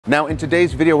Now in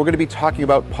today's video, we're going to be talking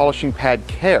about polishing pad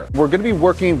care. We're going to be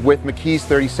working with Mckee's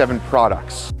 37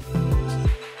 products.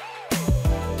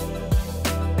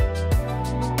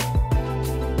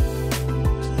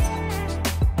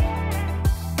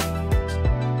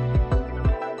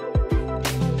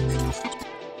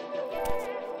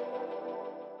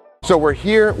 So we're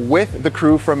here with the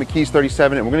crew from Mckee's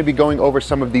 37 and we're going to be going over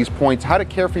some of these points, how to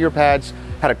care for your pads,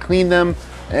 how to clean them,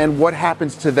 and what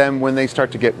happens to them when they start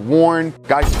to get worn.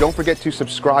 Guys, don't forget to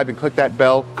subscribe and click that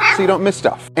bell so you don't miss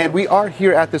stuff. And we are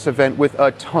here at this event with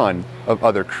a ton of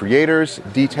other creators,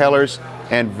 detailers,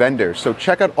 and vendors. So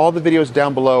check out all the videos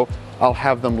down below. I'll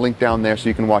have them linked down there so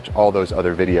you can watch all those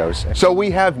other videos. So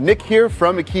we have Nick here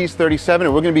from Mckee's 37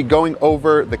 and we're going to be going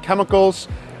over the chemicals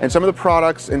and some of the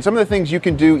products and some of the things you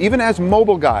can do even as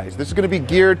mobile guys. This is going to be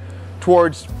geared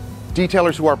towards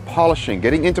detailers who are polishing,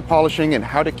 getting into polishing, and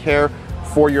how to care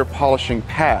for your polishing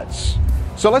pads.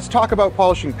 So let's talk about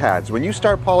polishing pads. When you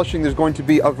start polishing, there's going to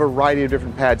be a variety of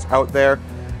different pads out there,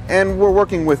 and we're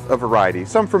working with a variety.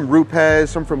 Some from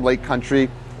Rupes, some from Lake Country.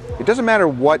 It doesn't matter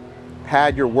what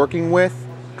pad you're working with,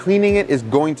 cleaning it is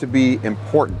going to be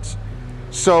important.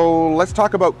 So let's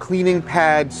talk about cleaning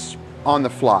pads on the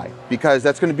fly, because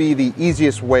that's going to be the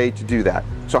easiest way to do that.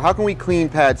 So how can we clean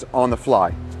pads on the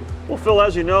fly? Well, Phil,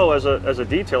 as you know, as a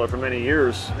detailer for many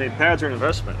years, I mean, pads are an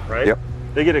investment, right? Yep.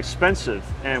 They get expensive,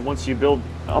 and once you build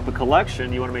up a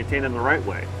collection, you want to maintain them the right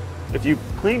way. If you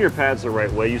clean your pads the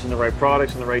right way, using the right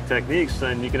products and the right techniques,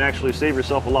 then you can actually save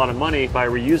yourself a lot of money by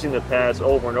reusing the pads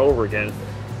over and over again,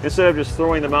 instead of just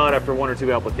throwing them out after one or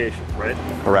two applications, right?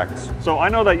 Correct. So I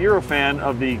know that you're a fan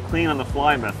of the clean on the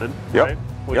fly method, yep. right?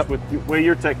 Which with the way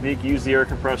your technique, you use the air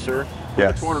compressor,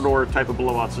 yes. the tornador type of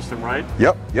blowout system, right?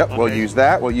 Yep. Okay. We'll use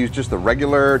that. We'll use just the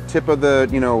regular tip of the,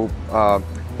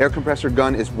 air compressor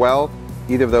gun as well.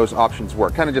 Either of those options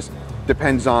work. Kind of just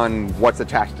depends on what's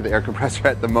attached to the air compressor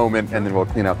at the moment, and then we'll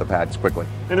clean out the pads quickly.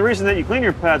 And the reason that you clean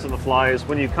your pads on the fly is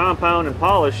when you compound and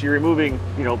polish, you're removing,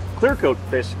 clear coat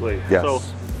basically. Yes. So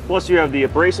plus you have the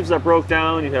abrasives that broke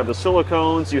down, you have the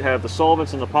silicones, you have the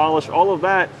solvents in the polish. All of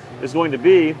that is going to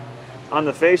be on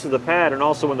the face of the pad and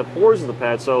also in the pores of the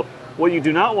pad. So what you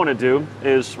do not want to do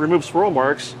is remove swirl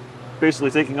marks,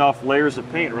 basically taking off layers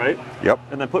of paint, right? Yep.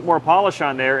 And then put more polish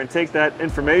on there and take that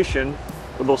information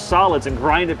with those solids and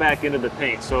grind it back into the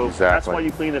paint. So exactly. That's why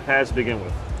you clean the pads to begin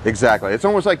with. Exactly. It's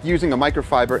almost like using a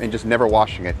microfiber and just never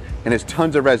washing it. And there's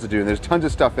tons of residue and there's tons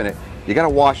of stuff in it. You got to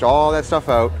wash all that stuff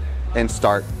out and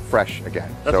start fresh again.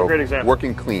 That's a great example.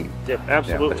 Working clean. Yep,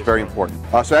 absolutely. Yeah, that's very important.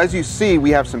 So as you see, we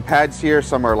have some pads here.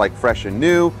 Some are like fresh and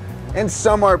new, and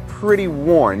some are pretty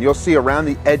worn. You'll see around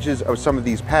the edges of some of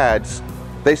these pads,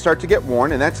 they start to get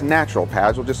worn, and that's natural.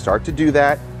 Pads will just start to do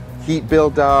that. Heat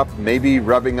build up, maybe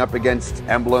rubbing up against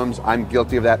emblems. I'm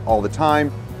guilty of that all the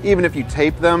time. Even if you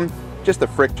tape them, just the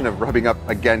friction of rubbing up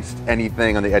against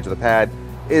anything on the edge of the pad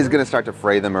is going to start to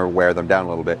fray them or wear them down a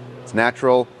little bit. It's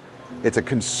natural. It's a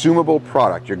consumable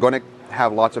product. You're going to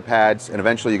have lots of pads, and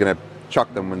eventually you're going to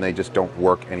chuck them when they just don't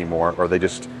work anymore, or they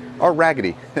just are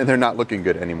raggedy and they're not looking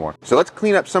good anymore. So let's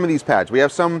clean up some of these pads. We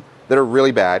have some that are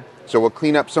really bad. So we'll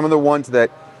clean up some of the ones that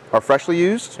are freshly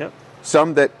used, yep.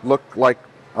 Some that look like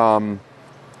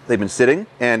they've been sitting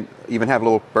and even have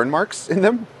little burn marks in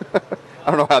them.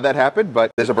 I don't know how that happened,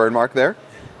 but there's a burn mark there.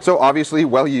 So obviously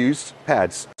well-used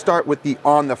pads. Start with the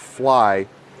on-the-fly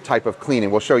type of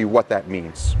cleaning. We'll show you what that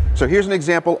means. So here's an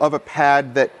example of a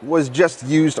pad that was just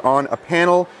used on a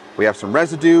panel. We have some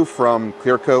residue from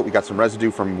clear coat. We got some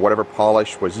residue from whatever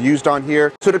polish was used on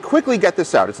here. So to quickly get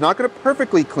this out, it's not going to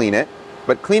perfectly clean it,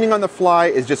 but cleaning on the fly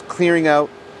is just clearing out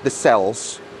the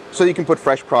cells so you can put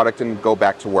fresh product and go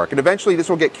back to work. And eventually this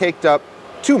will get caked up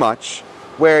too much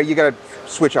where you got to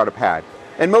switch out a pad.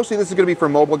 And mostly this is going to be for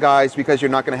mobile guys because you're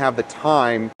not going to have the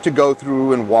time to go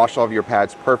through and wash all of your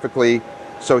pads perfectly.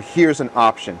 So here's an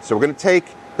option. So we're going to take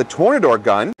the tornador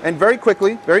gun and very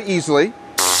quickly, very easily,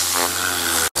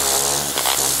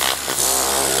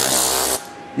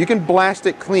 you can blast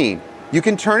it clean. You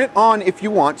can turn it on if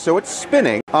you want so it's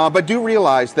spinning, but do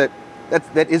realize that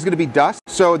is going to be dust.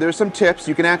 So there's some tips.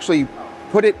 You can actually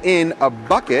put it in a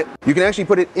bucket. You can actually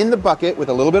put it in the bucket with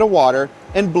a little bit of water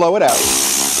and blow it out.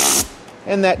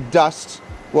 And that dust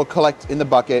will collect in the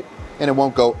bucket and it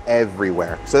won't go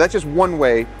everywhere. So that's just one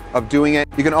way of doing it.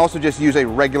 You can also just use a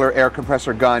regular air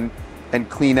compressor gun and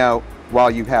clean out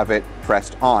while you have it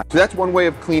pressed on. So that's one way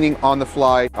of cleaning on the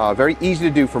fly. Very easy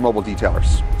to do for mobile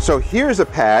detailers. So here's a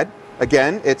pad.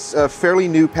 Again, it's a fairly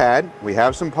new pad. We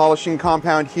have some polishing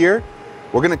compound here.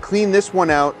 We're gonna clean this one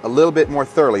out a little bit more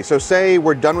thoroughly. So say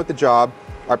we're done with the job,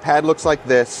 our pad looks like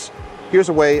this. Here's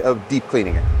a way of deep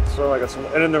cleaning it. So I got some,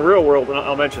 and in the real world, and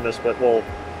I'll mention this, but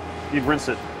you'd rinse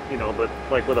it, you know, but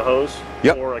like with a hose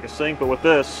or like a sink. But with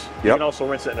this, you can also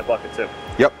rinse it in a bucket too.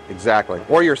 Yep, exactly.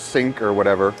 Or your sink or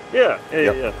whatever.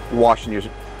 Yeah. Washing your,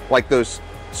 like those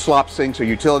slop sinks or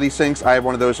utility sinks. I have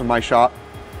one of those in my shop,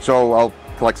 so I'll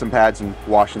collect some pads and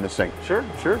wash in the sink. Sure.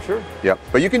 Yep.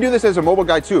 But you can do this as a mobile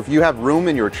guy too. If you have room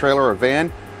in your trailer or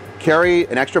van, carry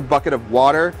an extra bucket of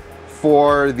water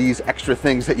for these extra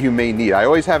things that you may need. I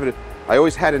always had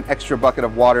an extra bucket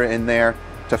of water in there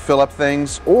to fill up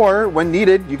things, or when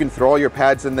needed, you can throw all your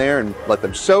pads in there and let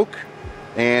them soak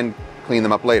and clean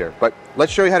them up later. But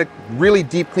let's show you how to really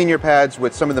deep clean your pads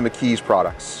with some of the Mckee's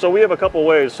products. So we have a couple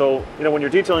ways. So, you know, when you're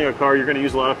detailing a car, you're going to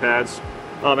use a lot of pads.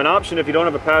 An option, if you don't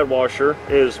have a pad washer,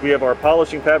 is we have our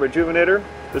polishing pad rejuvenator.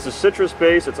 This is citrus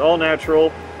based, it's all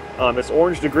natural, it's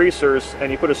orange degreasers,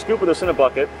 and you put a scoop of this in a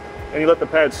bucket and you let the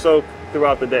pads soak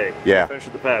throughout the day. Finish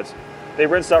with the pads. They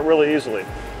rinse out really easily.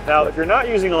 Now, if you're not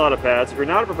using a lot of pads, if you're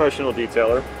not a professional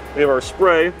detailer, we have our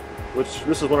spray, which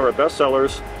this is one of our best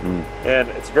sellers, and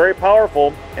it's very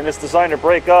powerful, and it's designed to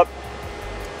break up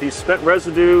the spent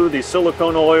residue, the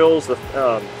silicone oils,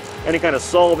 any kind of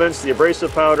solvents, the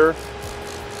abrasive powder,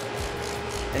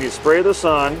 and you spray this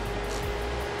on.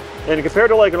 And compared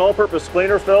to like an all-purpose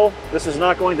cleaner, Phil, this is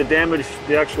not going to damage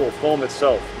the actual foam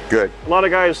itself. Good. A lot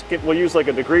of guys will use like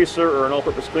a degreaser or an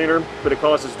all-purpose cleaner, but it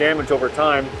causes damage over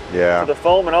time to the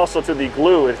foam and also to the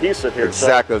glue adhesive here.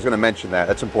 Exactly, I was going to mention that.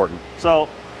 That's important. So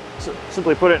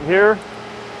simply put it in here,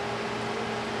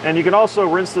 and you can also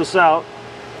rinse this out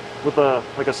with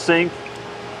like a sink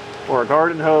or a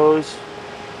garden hose,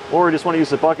 or you just want to use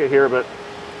the bucket here. But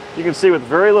you can see with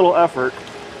very little effort,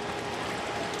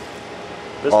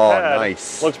 this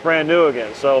pad looks brand new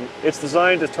again. So it's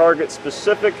designed to target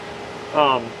specific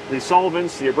the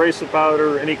solvents, the abrasive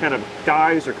powder, any kind of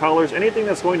dyes or colors, anything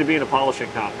that's going to be in a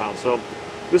polishing compound. So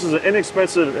this is an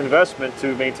inexpensive investment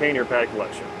to maintain your pad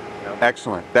collection. You know?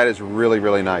 Excellent. That is really,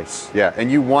 really nice. Yeah,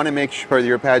 and you want to make sure that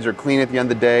your pads are clean at the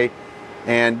end of the day,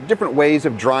 and different ways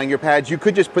of drying your pads. You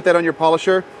could just put that on your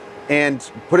polisher and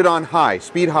put it on high,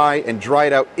 speed high, and dry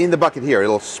it out in the bucket here.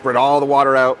 It'll spread all the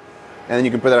water out, and then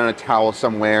you can put that on a towel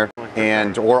somewhere,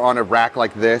 or on a rack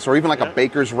like this, or even like a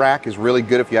baker's rack is really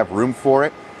good if you have room for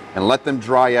it, and let them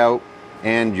dry out,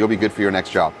 and you'll be good for your next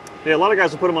job. Yeah, a lot of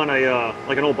guys will put them on a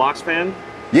like an old box fan.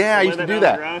 Yeah, I used to do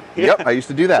that. Yep, I used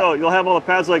to do that. So you'll have all the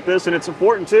pads like this, and it's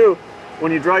important too,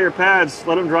 when you dry your pads,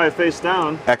 let them dry face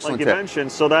down, like you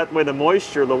mentioned, so that way the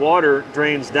moisture, the water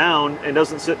drains down and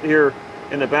doesn't sit here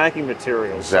in the backing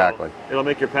material. Exactly. So it'll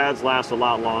make your pads last a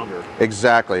lot longer.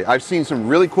 Exactly. I've seen some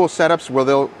really cool setups where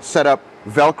they'll set up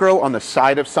Velcro on the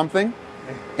side of something,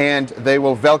 and they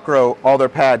will Velcro all their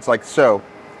pads like so,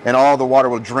 and all the water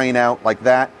will drain out like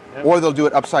that. Or they'll do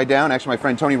it upside down. Actually, my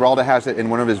friend Tony Ralda has it in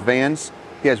one of his vans.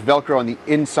 He has Velcro on the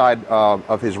inside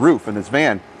of his roof in his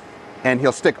van, and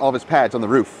he'll stick all of his pads on the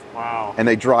roof. Wow. And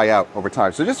they dry out over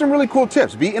time. So just some really cool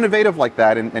tips. Be innovative like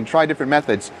that and try different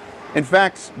methods. In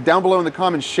fact, down below in the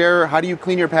comments, share how do you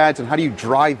clean your pads and how do you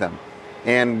dry them?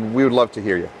 And we would love to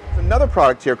hear you. There's another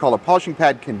product here called a polishing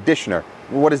pad conditioner.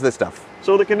 What is this stuff?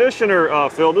 So the conditioner,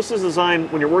 Phil, this is designed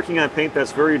when you're working on paint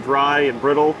that's very dry and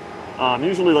brittle,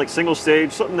 usually like single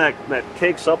stage, something that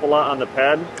cakes up a lot on the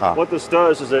pad. What this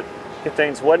does is it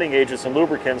contains wetting agents and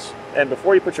lubricants, and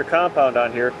before you put your compound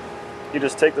on here, you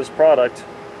just take this product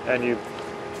and you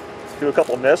do a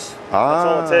couple mists. That's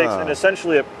all it takes, and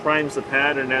essentially it primes the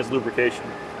pad and adds lubrication.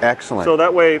 Excellent. So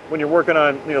that way, when you're working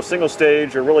on single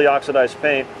stage or really oxidized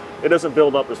paint, it doesn't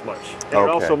build up as much. And it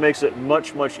also makes it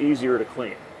much easier to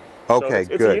clean. Okay,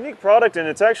 so it's a unique product, and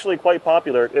it's actually quite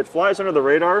popular. It flies under the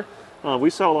radar.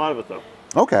 We sell a lot of it though.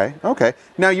 Okay.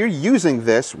 Now you're using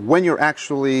this when you're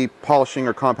actually polishing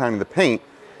or compounding the paint,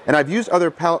 and I've used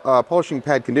other polishing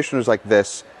pad conditioners like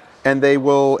this, and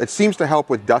it seems to help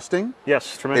with dusting.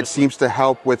 Yes, tremendous. It seems to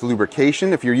help with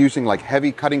lubrication if you're using like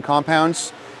heavy cutting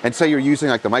compounds, and say you're using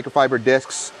like the microfiber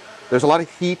discs. There's a lot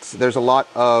of heat, there's a lot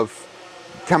of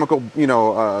chemical,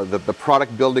 the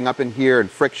product building up in here and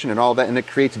friction and all that, and it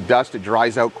creates dust, it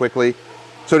dries out quickly.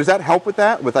 So does that help with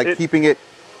that, with keeping it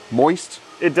moist?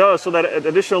 It does, so that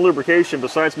additional lubrication,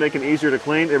 besides making it easier to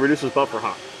clean, it reduces buffer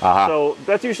hop. So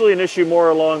that's usually an issue more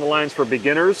along the lines for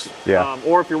beginners,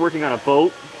 or if you're working on a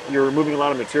boat, you're removing a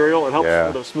lot of material, it helps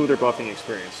with a smoother buffing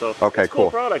experience. So it's a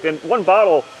cool product, and one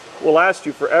bottle will last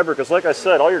you forever, because like I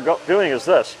said, all you're doing is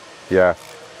this. Yeah.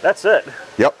 That's it.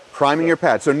 Yep, priming your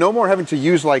pads. So no more having to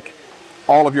use like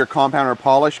all of your compound or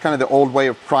polish, kind of the old way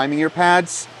of priming your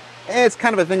pads. It's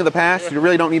kind of a thing of the past. You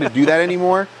really don't need to do that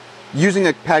anymore. Using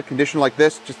a pad conditioner like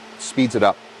this just speeds it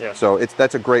up. So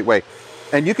that's a great way.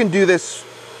 And you can do this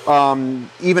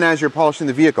even as you're polishing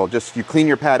the vehicle. Just you clean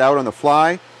your pad out on the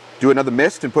fly, do another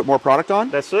mist and put more product on.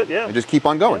 That's it, yeah. And just keep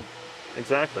on going. Yeah,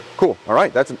 exactly. Cool. All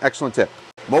right, that's an excellent tip.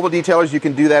 Mobile detailers, you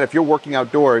can do that if you're working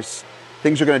outdoors.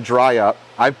 Things are going to dry up.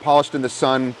 I've polished in the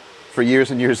sun for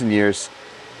years and years and years.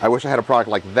 I wish I had a product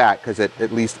like that because it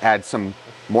at least adds some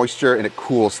moisture and it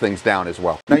cools things down as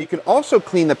well. Now you can also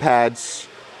clean the pads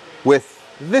with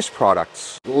this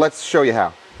product. Let's show you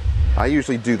how. I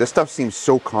usually do. This stuff seems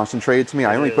so concentrated to me.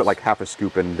 I only put like half a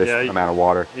scoop in this amount of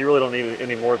water. You really don't need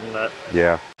any more than that.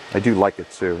 Yeah, I do like it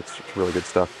too. It's really good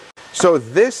stuff. So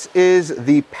this is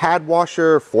the Pad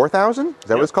Washer 4000? Is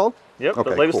that what it's called? Yep, okay,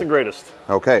 the latest cool. and greatest.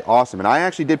 Okay, awesome. And I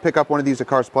actually did pick up one of these at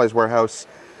Car Supplies Warehouse.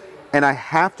 And I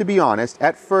have to be honest,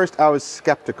 at first I was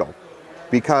skeptical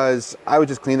because I would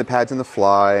just clean the pads in the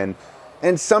fly,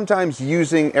 and sometimes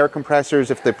using air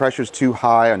compressors, if the pressure's too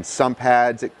high on some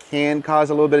pads, it can cause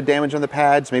a little bit of damage on the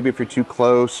pads. Maybe if you're too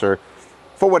close, or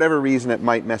for whatever reason, it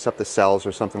might mess up the cells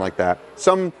or something like that.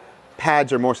 Some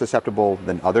pads are more susceptible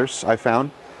than others, I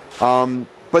found.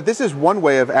 But this is one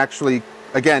way of actually,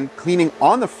 again, cleaning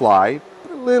on the fly,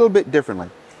 but a little bit differently.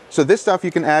 So this stuff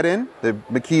you can add in, the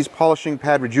Mckee's Polishing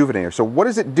Pad Rejuvenator. So what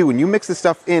does it do when you mix this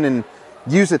stuff in and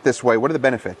use it this way? What are the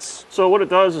benefits? So what it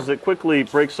does is it quickly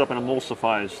breaks up and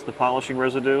emulsifies the polishing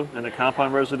residue and the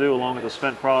compound residue along with the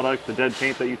spent product, the dead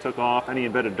paint that you took off, any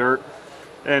embedded dirt.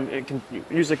 And it can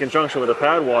use in conjunction with a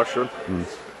pad washer.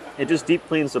 It just deep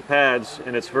cleans the pads,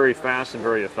 and it's very fast and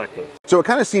very effective. So it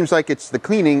kind of seems like it's the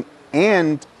cleaning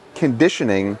and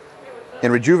conditioning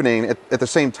and rejuvenating at the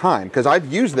same time, because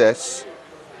I've used this,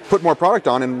 put more product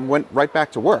on, and went right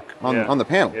back to work on the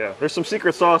panel. Yeah, there's some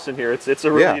secret sauce in here. It's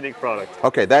a really unique product.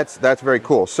 Okay, that's very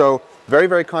cool. So very,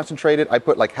 very concentrated. I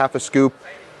put like half a scoop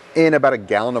in about a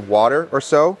gallon of water or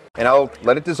so, and I'll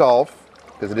let it dissolve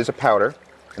because it is a powder,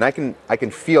 and I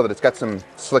can feel that it's got some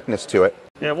slickness to it.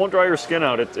 Yeah, it won't dry your skin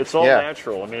out. It's all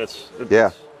natural. I mean, it's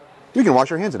you can wash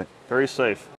your hands in it. Very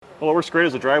safe. Well, it works great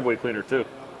as a driveway cleaner too.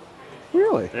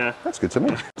 Really? Yeah. That's good to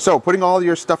me. So putting all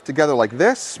your stuff together like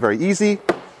this, very easy.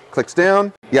 Clicks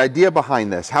down. The idea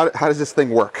behind this, how does this thing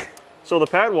work? So the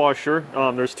pad washer,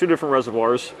 there's two different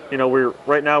reservoirs. You know,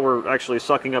 right now we're actually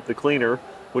sucking up the cleaner,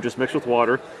 which is mixed with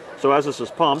water. So as this is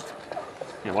pumped,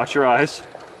 watch your eyes.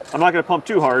 I'm not going to pump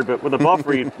too hard, but with a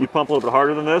buffer, you pump a little bit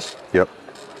harder than this. Yep.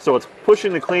 So it's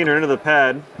pushing the cleaner into the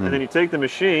pad, and then you take the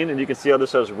machine, and you can see how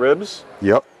this has ribs.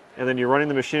 Yep. And then you're running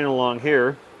the machine along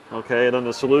here, okay, and then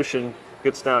the solution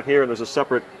gets down here, and there's a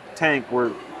separate tank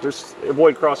where there's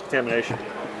avoid cross-contamination.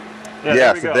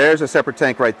 Yeah, so there's a separate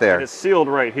tank right there. And it's sealed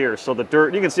right here. So the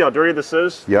dirt, you can see how dirty this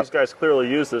is. Yep. These guys clearly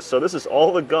use this. So this is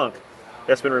all the gunk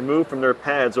that's been removed from their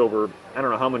pads over, I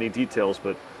don't know how many details,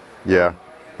 but yeah,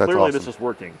 that's clearly awesome. this is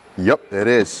working. Yep, it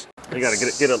is. You got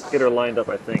to get her lined up,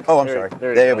 I think. Oh, I'm sorry.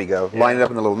 There we go. Yeah. Line it up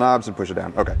in the little knobs and push it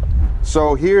down. Okay.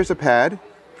 So here's a pad,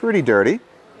 pretty dirty.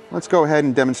 Let's go ahead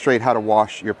and demonstrate how to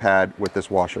wash your pad with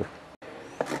this washer.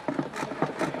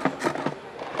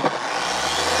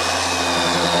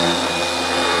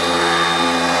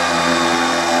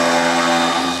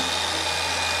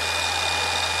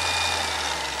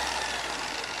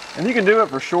 And you can do it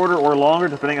for shorter or longer,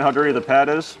 depending on how dirty the pad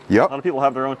is. Yep. A lot of people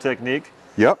have their own technique.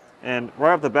 Yep. And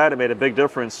right off the bat, it made a big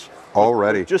difference.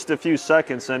 Already. Just a few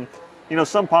seconds. And,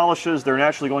 some polishes, they're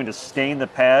naturally going to stain the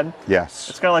pad. Yes.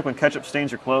 It's kind of like when ketchup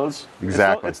stains your clothes.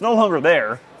 Exactly. It's no longer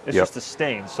there. It's just a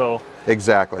stain. So.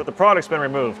 Exactly. But the product's been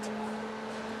removed.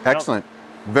 Excellent.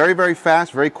 Very, very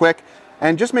fast, very quick.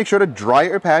 And just make sure to dry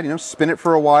your pad, spin it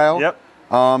for a while. Yep.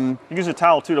 You can use a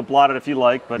towel too to blot it if you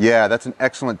like. But yeah, that's an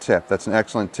excellent tip. That's an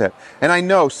excellent tip. And I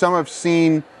know some have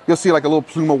seen, you'll see like a little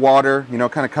plume of water,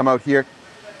 kind of come out here.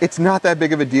 It's not that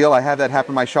big of a deal. I have that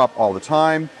happen in my shop all the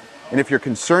time. And if you're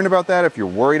concerned about that, if you're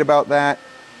worried about that,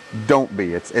 don't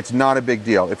be. It's not a big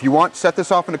deal. If you want, set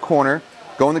this off in a corner,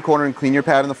 go in the corner and clean your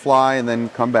pad on the fly and then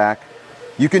come back.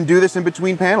 You can do this in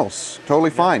between panels. Totally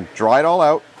fine. Dry it all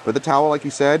out with a towel like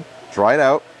you said, dry it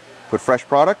out, put fresh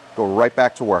product, go right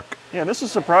back to work. Yeah, this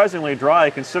is surprisingly dry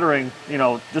considering,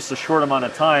 just a short amount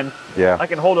of time. Yeah. I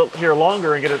can hold it here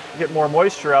longer and get more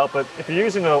moisture out, but if you're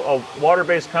using a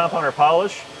water-based compound or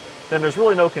polish, then there's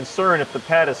really no concern if the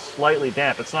pad is slightly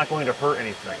damp. It's not going to hurt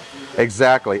anything.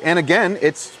 Exactly. And again,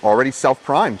 it's already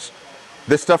self-primed.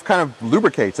 This stuff kind of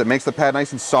lubricates. It makes the pad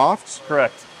nice and soft.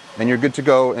 Correct. And you're good to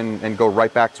go and go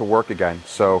right back to work again.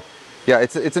 So yeah,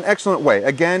 it's an excellent way.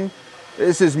 Again,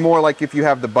 this is more like if you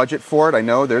have the budget for it. I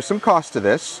know there's some cost to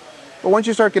this, but once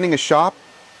you start getting a shop,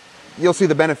 you'll see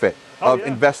the benefit of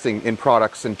investing in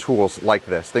products and tools like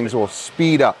this. Things will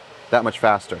speed up that much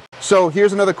faster. So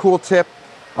here's another cool tip.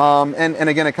 And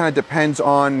again, it kind of depends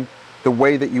on the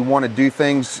way that you want to do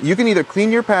things. You can either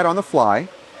clean your pad on the fly,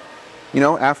 you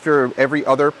know, after every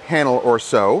other panel or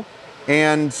so.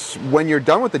 And when you're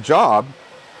done with the job,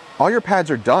 all your pads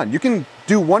are done. You can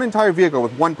do one entire vehicle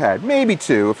with one pad, maybe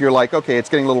two, if you're like, okay, it's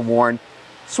getting a little worn,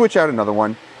 switch out another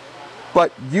one.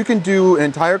 But you can do an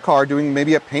entire car doing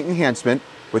maybe a paint enhancement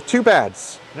with two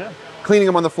pads, cleaning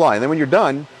them on the fly. And then when you're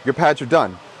done, your pads are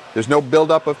done. There's no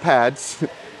buildup of pads.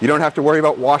 You don't have to worry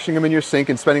about washing them in your sink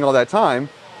and spending all that time.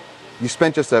 You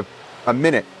spent just a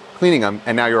minute cleaning them,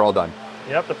 and now you're all done.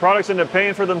 Yep, the products end up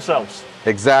paying for themselves.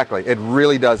 Exactly, it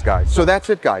really does, guys. So that's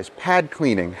it, guys, pad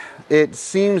cleaning. It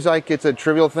seems like it's a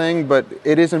trivial thing, but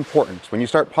it is important. When you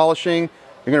start polishing,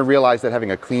 you're gonna realize that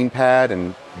having a clean pad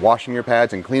and washing your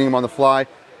pads and cleaning them on the fly,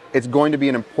 it's going to be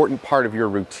an important part of your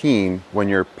routine when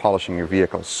you're polishing your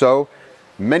vehicles. So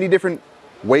many different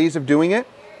ways of doing it: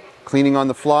 cleaning on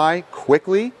the fly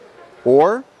quickly,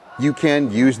 or you can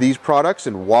use these products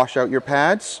and wash out your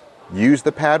pads, use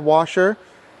the pad washer,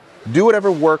 do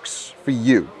whatever works for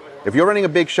you. If you're running a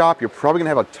big shop, you're probably gonna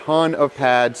have a ton of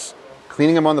pads.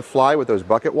 Cleaning them on the fly with those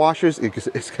bucket washers,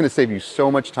 it's gonna save you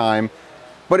so much time.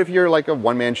 But if you're like a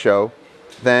one-man show,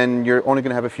 then you're only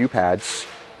gonna have a few pads,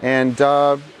 and it's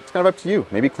kind of up to you.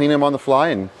 Maybe cleaning them on the fly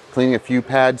and cleaning a few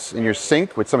pads in your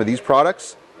sink with some of these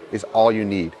products is all you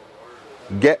need.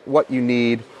 Get what you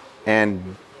need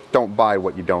and don't buy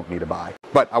what you don't need to buy.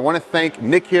 But I want to thank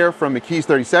Nick here from Mckee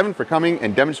 37 for coming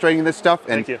and demonstrating this stuff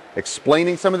and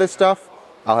explaining some of this stuff.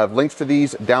 I'll have links to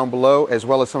these down below, as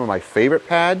well as some of my favorite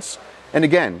pads. And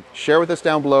again, share with us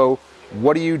down below,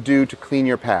 what do you do to clean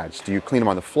your pads? Do you clean them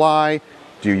on the fly?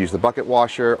 Do you use the bucket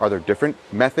washer? Are there different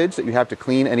methods that you have to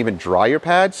clean and even dry your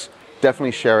pads?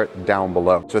 Definitely share it down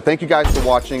below. So thank you guys for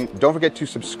watching. Don't forget to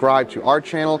subscribe to our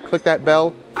channel, click that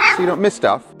bell so you don't miss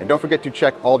stuff. And don't forget to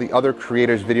check all the other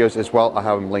creators' videos as well. I'll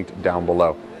have them linked down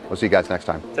below. We'll see you guys next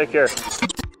time. Take care.